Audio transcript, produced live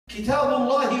كتاب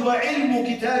الله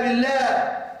وعلم كتاب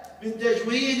الله من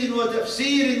تجويد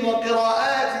وتفسير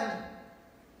وقراءات،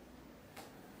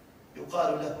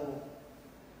 يقال له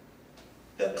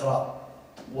اقرأ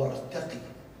وارتقي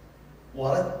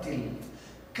ورتل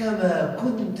كما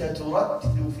كنت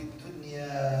ترتل في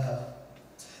الدنيا،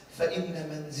 فإن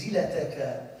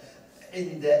منزلتك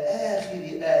عند آخر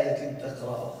آية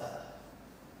تقرأها.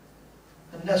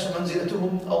 الناس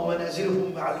منزلتهم أو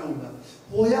منازلهم معلومة،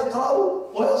 هو يقرأ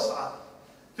ويصعد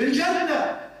في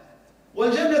الجنة،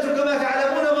 والجنة كما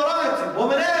تعلمون مراتب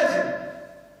ومنازل،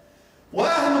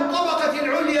 وأهل الطبقة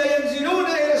العليا ينزلون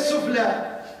إلى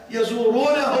السفلى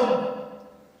يزورونهم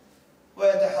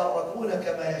ويتحركون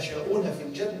كما يشاءون في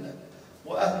الجنة،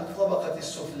 وأهل الطبقة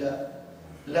السفلى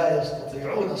لا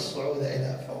يستطيعون الصعود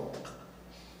إلى فوق.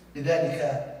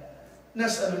 لذلك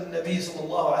نسأل النبي صلى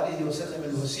الله عليه وسلم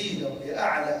الوسيلة وهي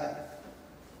أعلى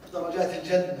درجات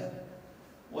الجنة،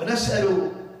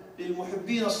 ونسأل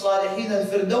للمحبين الصالحين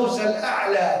الفردوس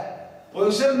الأعلى،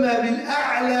 ويسمى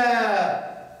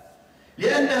بالأعلى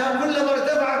لأنها كلما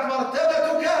ارتفعت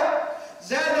مرتبتك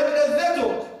زادت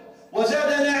لذتك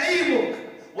وزاد نعيمك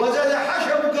وزاد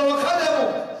حشمك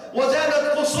وخدمك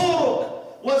وزادت قصورك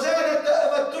وزادت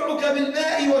تمتعك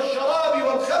بالماء والشراب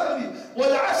والخمر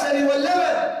والعسل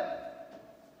واللبن.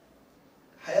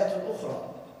 حياة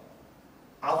أخرى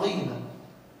عظيمة،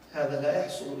 هذا لا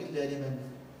يحصل إلا لمن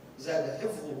زاد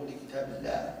حفظه لكتاب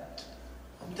الله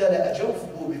وامتلأ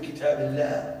جوفه بكتاب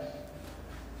الله.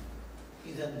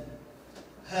 إذن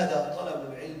هذا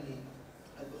طلب العلم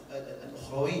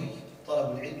الأخروي،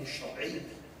 طلب العلم الشرعي،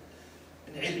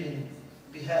 من علم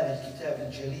بهذا الكتاب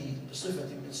الجليل بصفة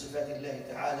من صفات الله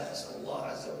تعالى. أسأل الله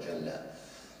عز وجل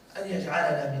أن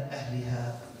يجعلنا من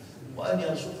أهلها، وأن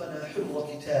يرزقنا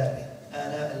حفظ كتابه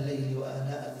آناء الليل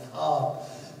وآناء النهار،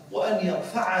 وأن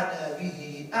يرفعنا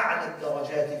به أعلى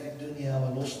الدرجات في الدنيا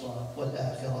والوسطى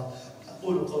والآخرة.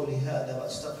 أقول قولي هذا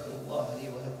وأستغفر الله لي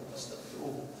ولكم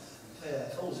فاستغفروه فيا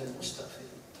فوز المستغفرين.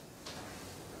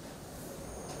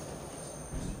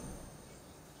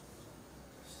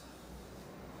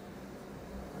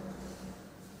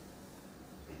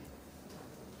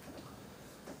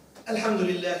 الحمد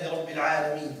لله رب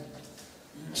العالمين،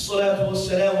 والصلاة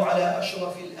والسلام على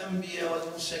أشرف الأنبياء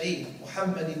والمرسلين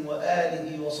محمد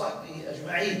وآله وصحبه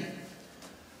أجمعين،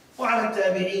 وعلى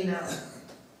التابعين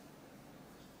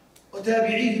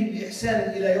وتابعيهم بإحسان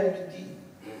إلى يوم الدين.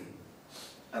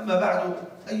 أما بعد،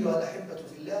 أيها الأحبة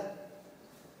في الله،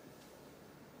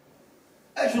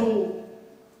 أجر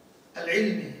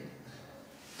العلم،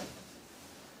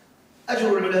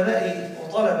 أجر العلماء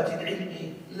وطلبة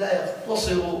العلم لا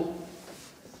يقتصر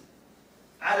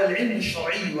على العلم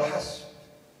الشرعي وحسب،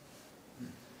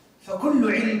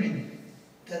 فكل علم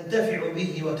تنتفع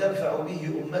به وتنفع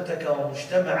به أمتك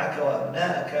ومجتمعك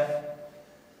وأبنائك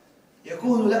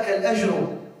يكون لك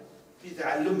الأجر في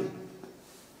تعلمه.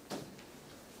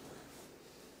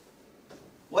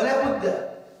 ولا بد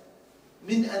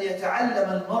من أن يتعلم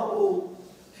المرء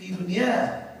في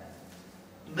دنياه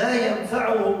ما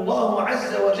ينفعه الله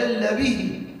عز وجل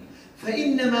به،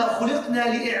 فإنما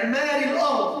خلقنا لإعمار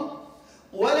الأرض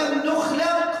ولم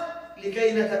نخلق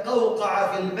لكي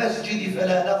نتقوقع في المسجد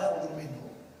فلا نخرج منه،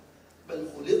 بل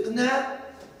خلقنا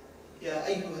يا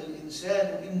أيها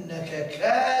الإنسان إنك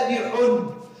كادح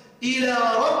إلى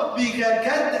ربك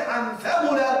كدحا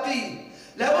فملاقيه.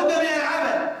 لا بد من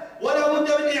العمل، ولا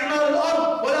بد من إعمار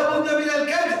الأرض، ولا بد من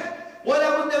الكدح،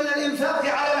 ولا بد من الإنفاق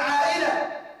على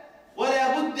العائلة،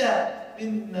 ولا بد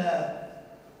مما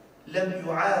لم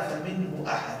يعاف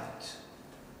منه أحد.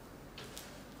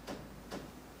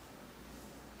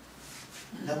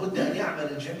 لابد أن يعمل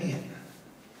الجميع.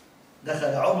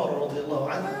 دخل عمر رضي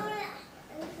الله عنه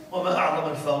وما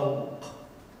أعظم الفاروق،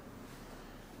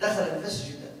 دخل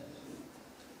المسجد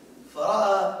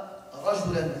فرأى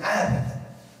رجلا عابدا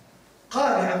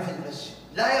قابعا في المسجد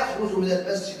لا يخرج من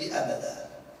المسجد أبدا.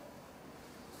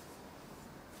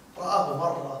 رآه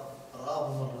مرة، رآه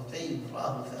مرتين،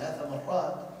 رآه 3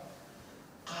 مرات.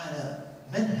 قال: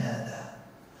 من هذا؟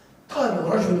 قالوا: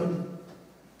 رجل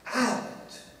عابد،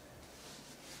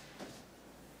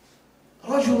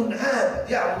 رجل عابد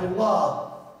يعبد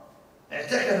الله،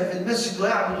 اعتكف في المسجد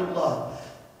ويعبد الله.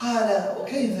 قال: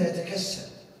 وكيف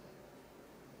يتكسب؟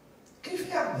 كيف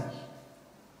يعمل؟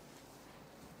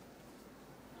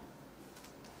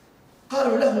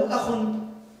 قالوا له: أخ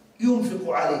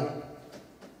ينفق عليه.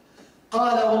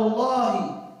 قال: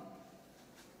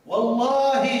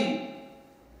 والله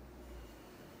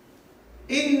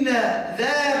إن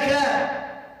ذاك،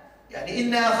 يعني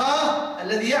إن أخاه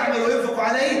الذي يعمل وينفق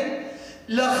عليه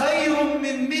لخير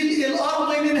من ملء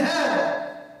الأرض من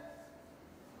هذا.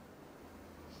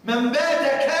 من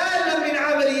بات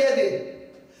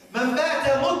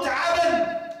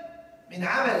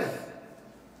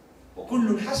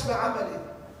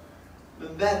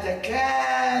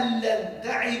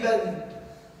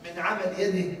عمل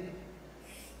يده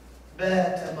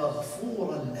بات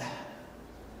مغفورا له.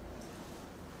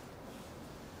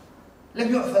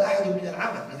 لم يعفى أحد من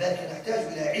العمل، لذلك نحتاج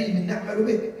إلى علم نعمل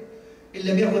به. إن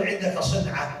لم يكن عندك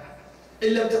صنعة، إن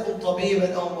لم تكن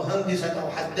طبيبا أو مهندسا أو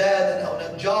حدادا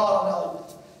أو نجارا أو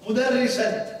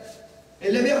مدرسا، إن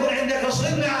لم يكن عندك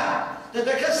صنعة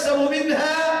تتكسب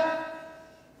منها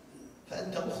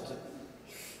فأنت مخطئ،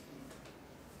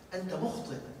 أنت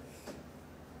مخطئ.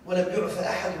 ولم يعفى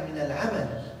أحد من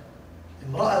العمل.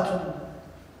 امرأة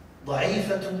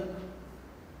ضعيفة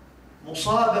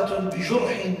مصابة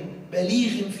بجرح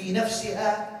بليغ في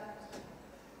نفسها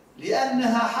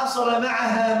لأنها حصل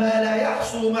معها ما لا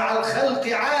يحصل مع الخلق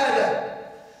عادة.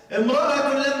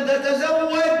 امرأة لم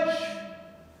تتزوج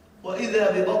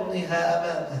وإذا ببطنها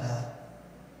أمامها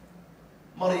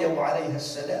مريم عليها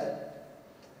السلام.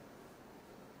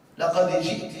 لقد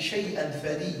جئت شيئا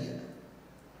فريا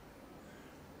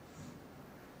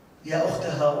يا أخت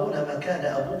هارون، ما كان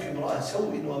أبوك امرأ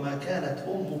سوء وما كانت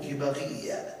أمك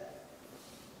بغيا.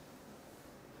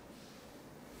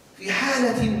 في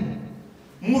حالة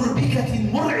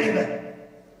مربكة مرعبة،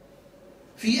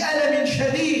 في ألم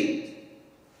شديد،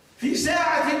 في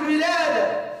ساعة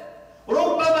الولادة،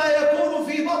 ربما يكون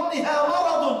في بطنها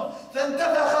مرض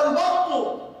فانتفخ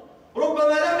البطن،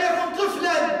 ربما لم يكن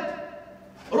طفلا،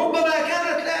 ربما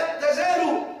كانت لا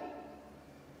تزال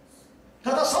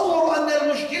تتصور أن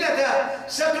المشكلة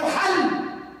ستحل.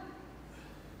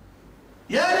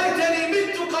 يا ليتني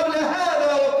مت قبل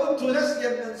هذا وكنت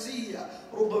نسيا منسيا.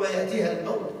 ربما يأتيها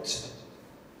الموت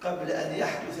قبل أن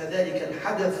يحدث ذلك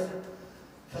الحدث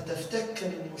فتفتك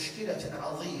من مشكلة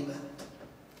عظيمة.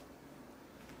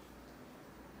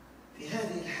 في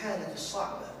هذه الحالة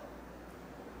الصعبة،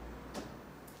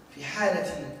 في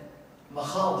حالة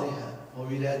مخاضها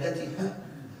وولادتها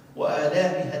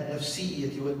وآلامها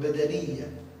النفسية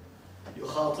والبدنية،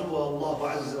 يخاطبها الله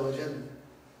عز وجل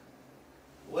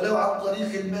ولو عن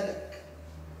طريق الملك،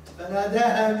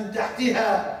 فناداها من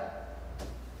تحتها،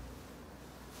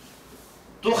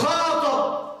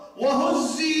 تخاطب: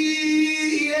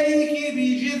 وهزي إليك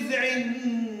بجذع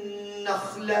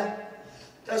النخلة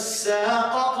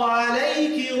تساقط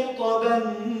عليك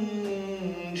رطبا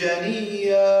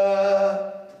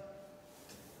جنيا.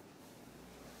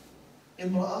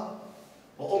 امرأة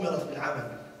وأمرت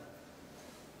بالعمل،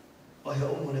 وهي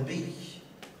أم نبي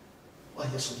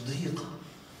وهي صديقة.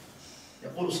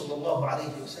 يقول صلى الله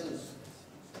عليه وسلم: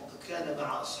 وقد كان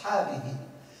مع أصحابه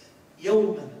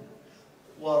يوما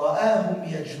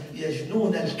ورآهم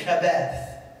يجنون الكباث،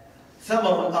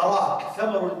 ثمر الأراك،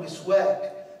 ثمر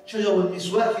المسواك، شجر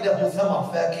المسواك له ثمر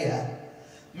فاكهة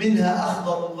منها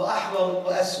أخضر وأحمر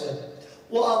وأسود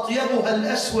وأطيبها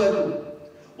الأسود،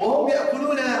 وهم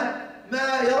يأكلون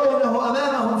ما يرونه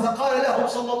أمامهم. فقال لهم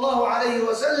صلى الله عليه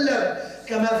وسلم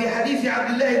كما في حديث عبد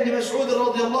الله بن مسعود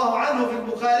رضي الله عنه في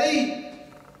البخاري،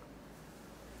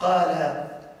 قال: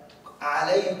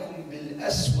 عليكم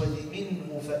بالأسود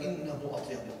منه فإنه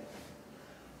أطيبه.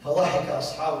 فضحك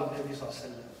أصحاب النبي صلى الله عليه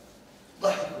وسلم،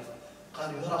 ضحكوا،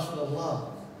 قالوا: يا رسول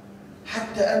الله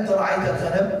حتى أنت رعيت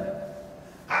الغنم؟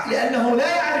 لأنه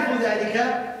لا يعرف ذلك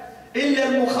إلا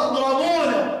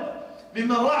المخضرمون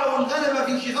ممن رعوا الغنم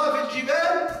في شغاف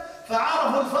الجبال،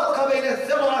 فعرفوا الفرق بين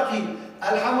الثمرة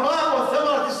الحمراء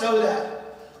والثمرة السوداء.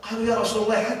 قالوا: يا رسول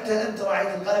الله حتى أنت رعيت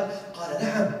الغنم؟ قال: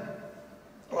 نعم،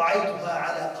 رعيتها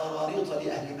على قراريط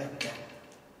لأهل مكة.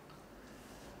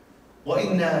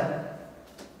 وإن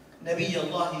نبي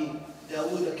الله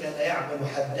داود كان يعمل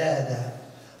حدادا،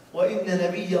 وإن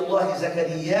نبي الله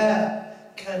زكريا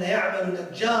كان يعمل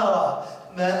نجارا.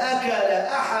 ما أكل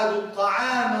أحد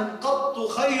طعاما قط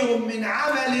خير من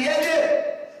عمل يده.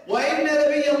 وإن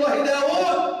نبي الله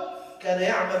داود كان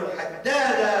يعمل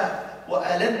حدادا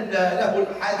وألنا له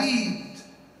الحديد.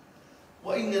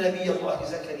 وإن نبي الله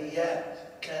زكريا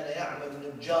كان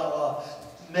يعمل نجارا.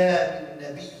 ما من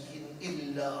نبي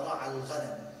إلا رعى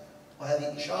الغنم.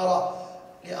 وهذه إشارة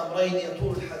لأمرين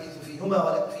يطول الحديث فيهما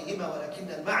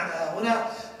ولكن المعنى هنا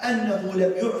أنه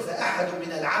لم يعف أحد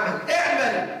من العمل.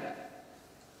 اعمل.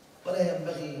 ولا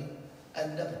ينبغي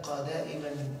أن نبقى دائما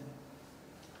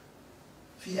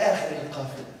في آخر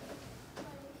القافلة.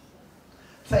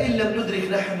 فإن لم ندرك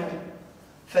نحن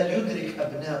فليدرك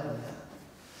أبناؤنا،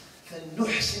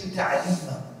 فلنحسن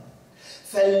تعليمهم،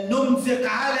 فلننفق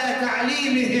على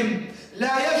تعليمهم.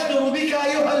 لا يجدر بك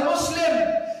أيها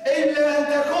المسلم إلا أن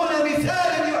تكون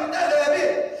مثالا يحتذى به.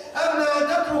 أما أن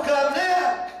تترك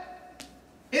أبنائك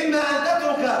أما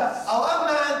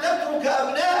أن تترك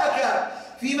أبنائك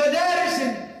في مدارس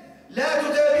لا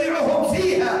تتابعهم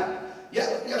فيها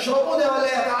يشربون ولا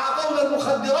يتعاطون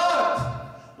المخدرات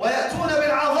ويأتون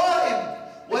بالعظائم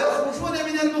ويخرجون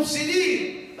من المفسدين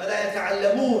فلا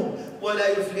يتعلمون ولا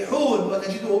يفلحون،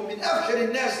 وتجدهم من أفشل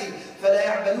الناس فلا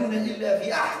يعملون إلا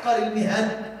في أحقر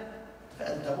المهن،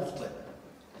 فأنت مخطئ.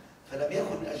 فلم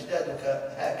يكن أجدادك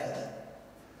هكذا،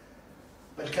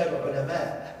 بل كانوا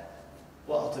علماء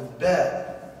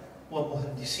وأطباء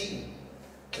ومهندسين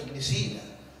كابن سينا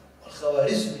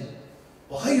والخوارزمي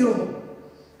وغيرهم،